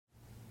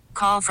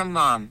call from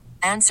mom.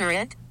 Answer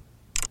it.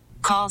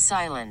 Call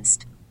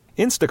silenced.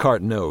 Instacart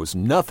knows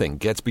nothing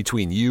gets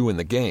between you and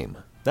the game.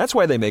 That's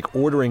why they make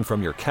ordering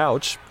from your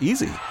couch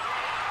easy.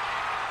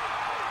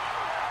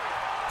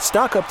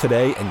 Stock up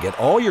today and get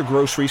all your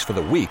groceries for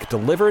the week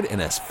delivered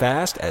in as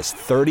fast as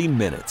 30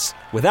 minutes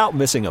without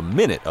missing a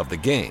minute of the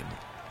game.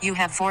 You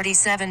have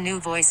 47 new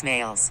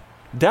voicemails.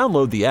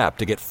 Download the app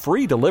to get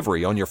free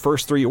delivery on your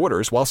first 3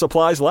 orders while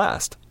supplies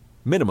last.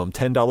 Minimum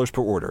 $10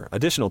 per order.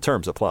 Additional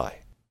terms apply.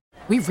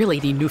 We really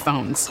need new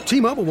phones.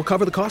 T-Mobile will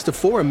cover the cost of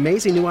 4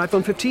 amazing new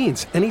iPhone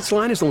 15s, and each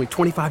line is only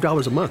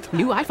 $25 a month.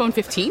 New iPhone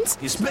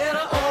 15s? It's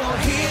better over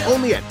here.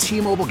 Only at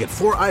T-Mobile, get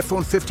 4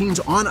 iPhone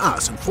 15s on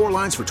us and 4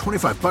 lines for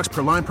 $25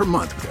 per line per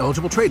month with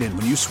eligible trade-in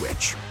when you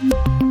switch.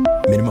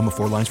 Minimum of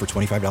 4 lines for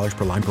 $25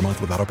 per line per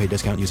month with autopay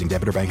discount using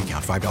debit or bank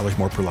account. $5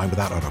 more per line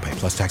without autopay,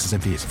 plus taxes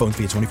and fees. Phone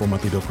fee at 24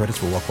 monthly bill credits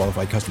for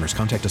well-qualified customers.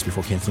 Contact us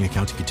before canceling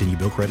account to continue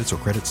bill credits or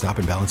credit stop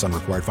and balance on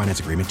required finance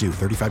agreement due.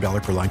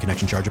 $35 per line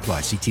connection charge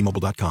applies. See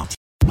T-Mobile.com.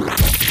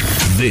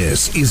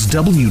 This is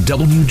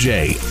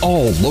WWJ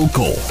All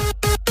Local.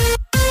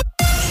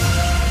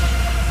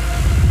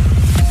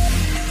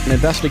 An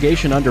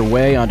investigation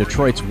underway on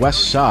Detroit's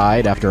west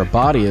side after a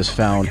body is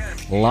found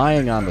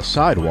lying on the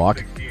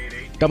sidewalk.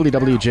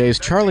 WWJ's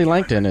Charlie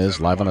Langton is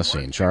live on the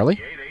scene.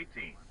 Charlie?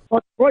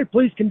 Detroit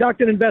police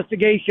conducted an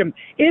investigation.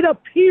 It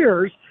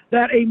appears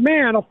that a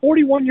man, a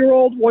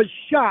 41-year-old, was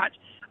shot.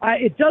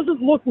 It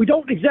doesn't look, we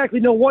don't exactly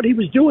know what he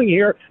was doing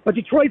here, but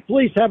Detroit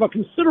police have a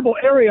considerable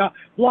area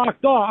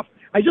blocked off.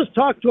 I just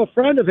talked to a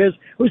friend of his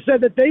who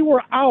said that they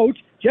were out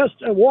just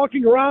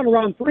walking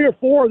around 3 or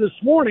 4 this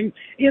morning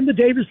in the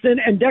Davison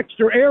and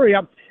Dexter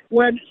area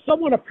when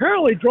someone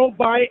apparently drove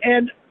by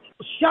and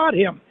shot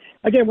him.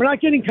 Again, we're not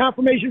getting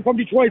confirmation from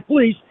Detroit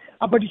police,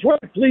 but Detroit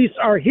police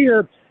are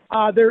here.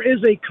 There is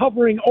a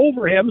covering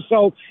over him,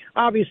 so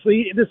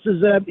obviously this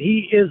is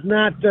he's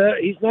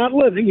not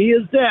living. He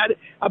is dead.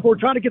 But we're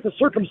trying to get the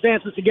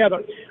circumstances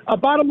together.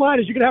 Bottom line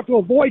is you're going to have to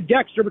avoid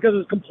Dexter because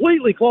it's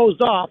completely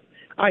closed off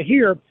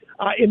here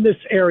in this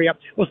area.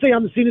 We'll stay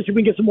on the scene and see if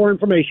we can get some more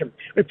information.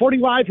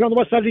 Reporting live here on the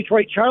west side of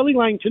Detroit, Charlie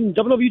Langton,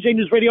 WWJ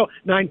News Radio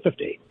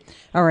 950.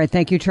 All right,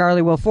 thank you,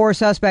 Charlie. Well, 4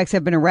 suspects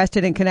have been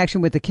arrested in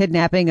connection with the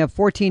kidnapping of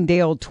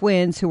 14-day-old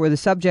twins who were the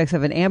subjects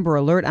of an Amber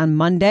Alert on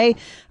Monday.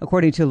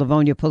 According to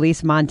Livonia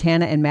Police,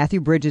 Montana and Matthew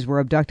Bridges were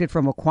abducted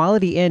from a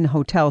Quality Inn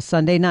hotel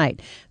Sunday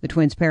night. The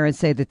twins' parents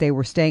say that they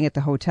were staying at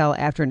the hotel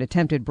after an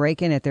attempted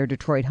break-in at their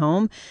Detroit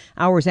home.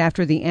 Hours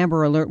after the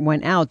Amber Alert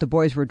went out, the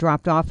boys were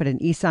dropped off at an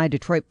Eastside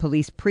Detroit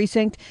police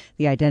precinct.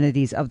 The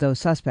identities of those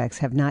suspects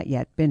have not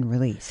yet been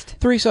released.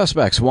 3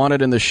 suspects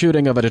wanted in the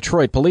shooting of a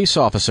Detroit police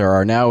officer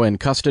are now in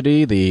custody.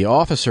 The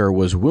officer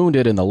was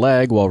wounded in the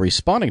leg while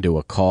responding to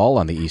a call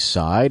on the east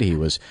side. He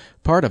was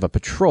part of a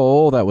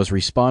patrol that was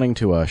responding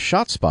to a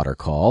ShotSpotter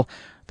call,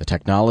 the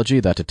technology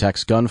that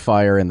detects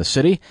gunfire in the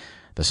city.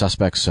 The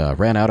suspects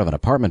ran out of an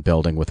apartment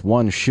building with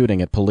one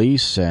shooting at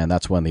police, and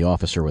that's when the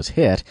officer was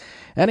hit.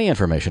 Any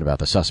information about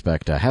the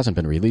suspect hasn't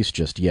been released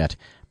just yet,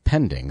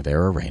 pending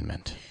their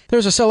arraignment.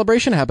 There's a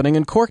celebration happening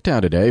in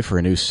Corktown today for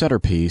a new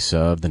centerpiece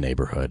of the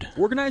neighborhood.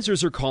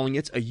 Organizers are calling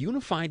it a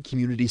unified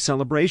community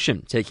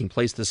celebration, taking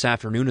place this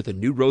afternoon at the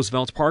new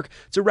Roosevelt Park,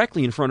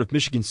 directly in front of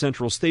Michigan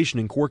Central Station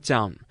in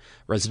Corktown.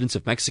 Residents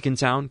of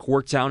Mexicantown,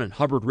 Corktown, and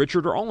Hubbard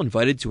Richard are all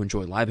invited to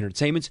enjoy live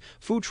entertainment,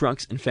 food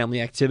trucks, and family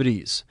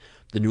activities.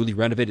 The newly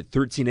renovated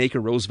 13-acre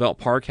Roosevelt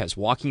Park has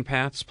walking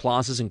paths,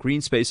 plazas, and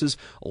green spaces,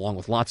 along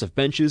with lots of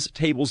benches,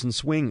 tables, and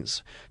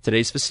swings.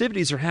 Today's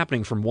festivities are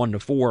happening from 1 to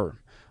 4.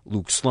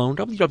 Luke Sloan,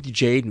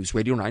 WWJ News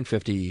Radio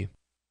 950.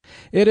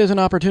 It is an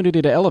opportunity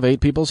to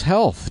elevate people's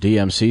health.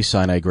 DMC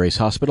Sinai Grace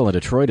Hospital in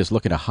Detroit is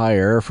looking to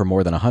hire for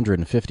more than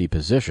 150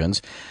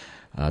 positions.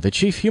 The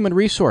Chief Human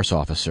Resource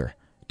Officer,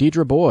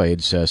 Deidre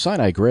Boyd, says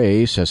Sinai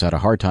Grace has had a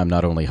hard time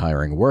not only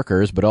hiring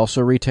workers, but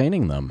also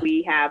retaining them.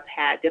 We have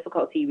had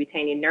difficulty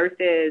retaining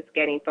nurses,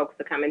 getting folks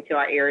to come into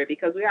our area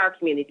because we are a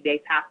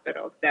community-based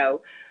hospital.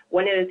 So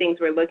one of the things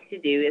we're looking to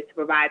do is to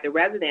provide the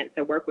residents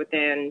that work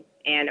within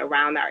and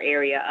around our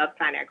area of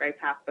Sinai Grace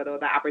Hospital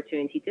the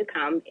opportunity to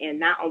come and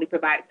not only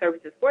provide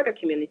services for their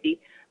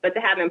community, but to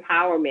have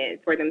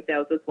empowerment for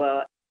themselves as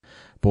well.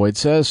 Boyd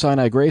says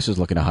Sinai Grace is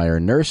looking to hire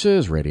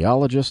nurses,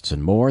 radiologists,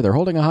 and more. They're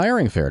holding a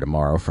hiring fair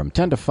tomorrow from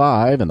 10 to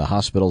 5 in the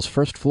hospital's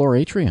first-floor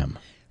atrium.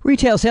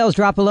 Retail sales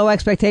dropped below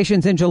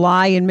expectations in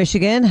July in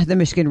Michigan. The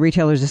Michigan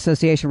Retailers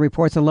Association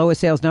reports the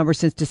lowest sales number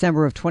since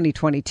December of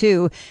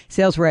 2022.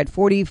 Sales were at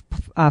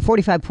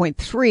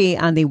 45.3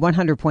 on the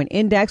 100-point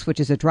index, which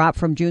is a drop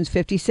from June's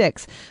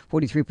 56.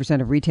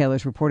 43% of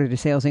retailers reported a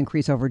sales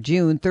increase over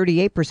June,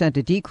 38%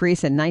 a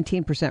decrease, and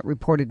 19%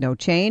 reported no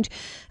change.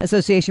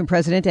 Association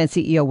President and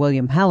CEO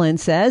William Helen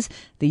says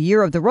the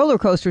year of the roller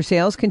coaster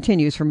sales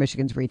continues for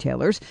Michigan's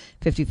retailers.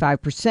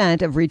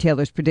 55% of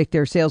retailers predict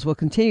their sales will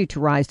continue to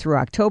rise through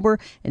October,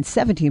 and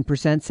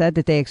 17% said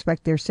that they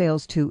expect their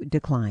sales to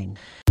decline.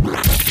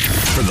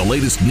 For the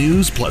latest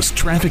news plus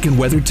traffic and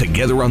weather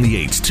together on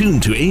the 8s, tune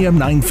to AM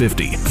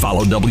 950.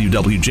 Follow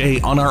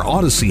WWJ on our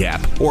Odyssey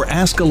app or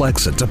ask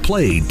Alexa to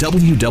play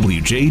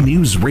WWJ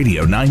News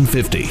Radio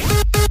 950.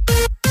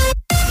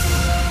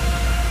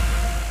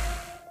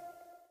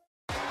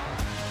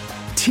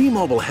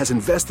 T-Mobile has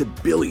invested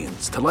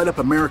billions to light up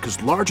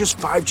America's largest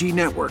 5G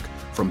network,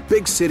 from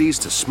big cities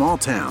to small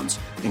towns,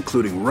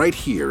 including right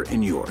here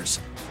in yours.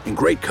 And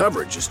great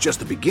coverage is just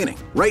the beginning.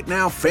 Right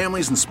now,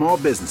 families and small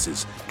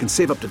businesses can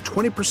save up to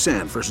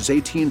 20% versus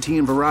AT&T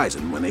and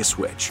Verizon when they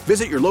switch.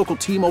 Visit your local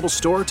T-Mobile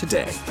store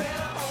today.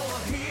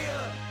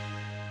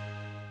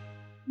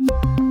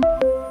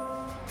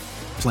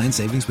 Plan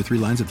savings with 3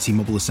 lines of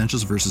T-Mobile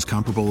Essentials versus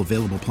comparable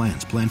available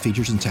plans. Plan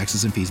features and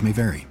taxes and fees may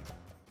vary.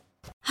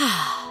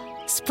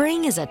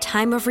 Spring is a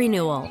time of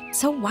renewal,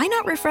 so why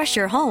not refresh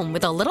your home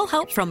with a little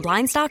help from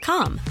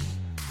Blinds.com?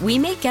 We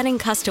make getting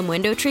custom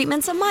window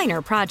treatments a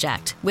minor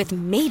project with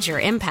major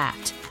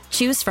impact.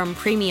 Choose from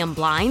premium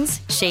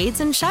blinds,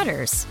 shades, and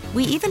shutters.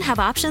 We even have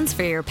options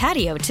for your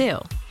patio, too.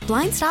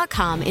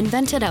 Blinds.com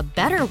invented a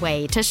better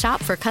way to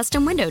shop for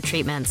custom window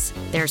treatments.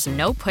 There's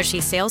no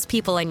pushy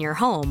salespeople in your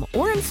home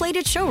or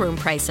inflated showroom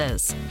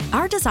prices.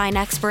 Our design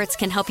experts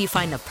can help you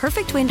find the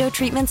perfect window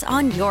treatments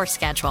on your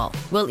schedule.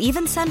 We'll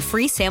even send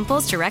free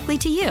samples directly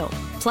to you.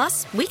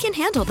 Plus, we can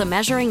handle the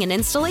measuring and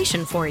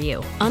installation for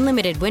you.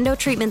 Unlimited window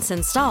treatments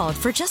installed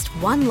for just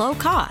one low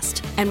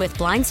cost. And with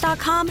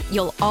Blinds.com,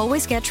 you'll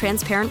always get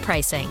transparent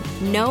pricing.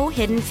 No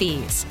hidden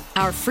fees.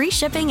 Our free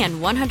shipping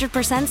and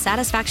 100%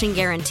 satisfaction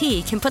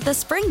guarantee can put the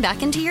spring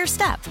back into your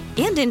step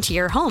and into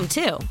your home,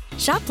 too.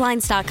 Shop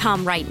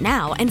Blinds.com right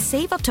now and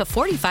save up to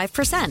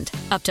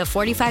 45%. Up to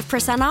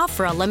 45% off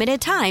for a limited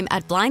time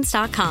at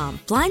Blinds.com.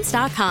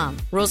 Blinds.com.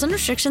 Rules and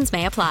restrictions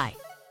may apply.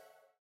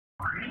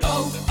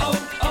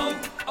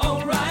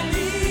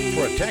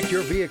 Protect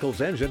your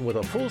vehicle's engine with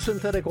a full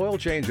synthetic oil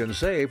change and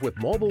save with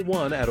Mobile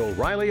One at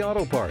O'Reilly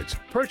Auto Parts.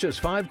 Purchase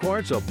 5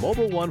 quarts of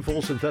Mobile One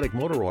full synthetic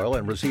motor oil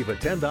and receive a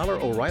 $10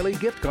 O'Reilly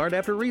gift card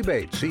after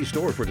rebate. See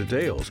store for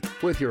details.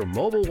 With your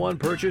Mobile One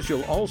purchase,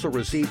 you'll also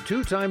receive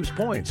 2 times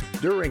points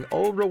during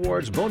O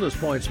Rewards Bonus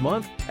Points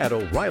Month at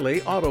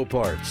O'Reilly Auto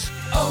Parts.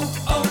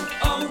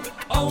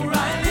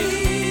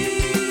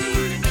 O'Reilly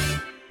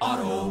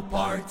Auto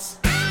Parts.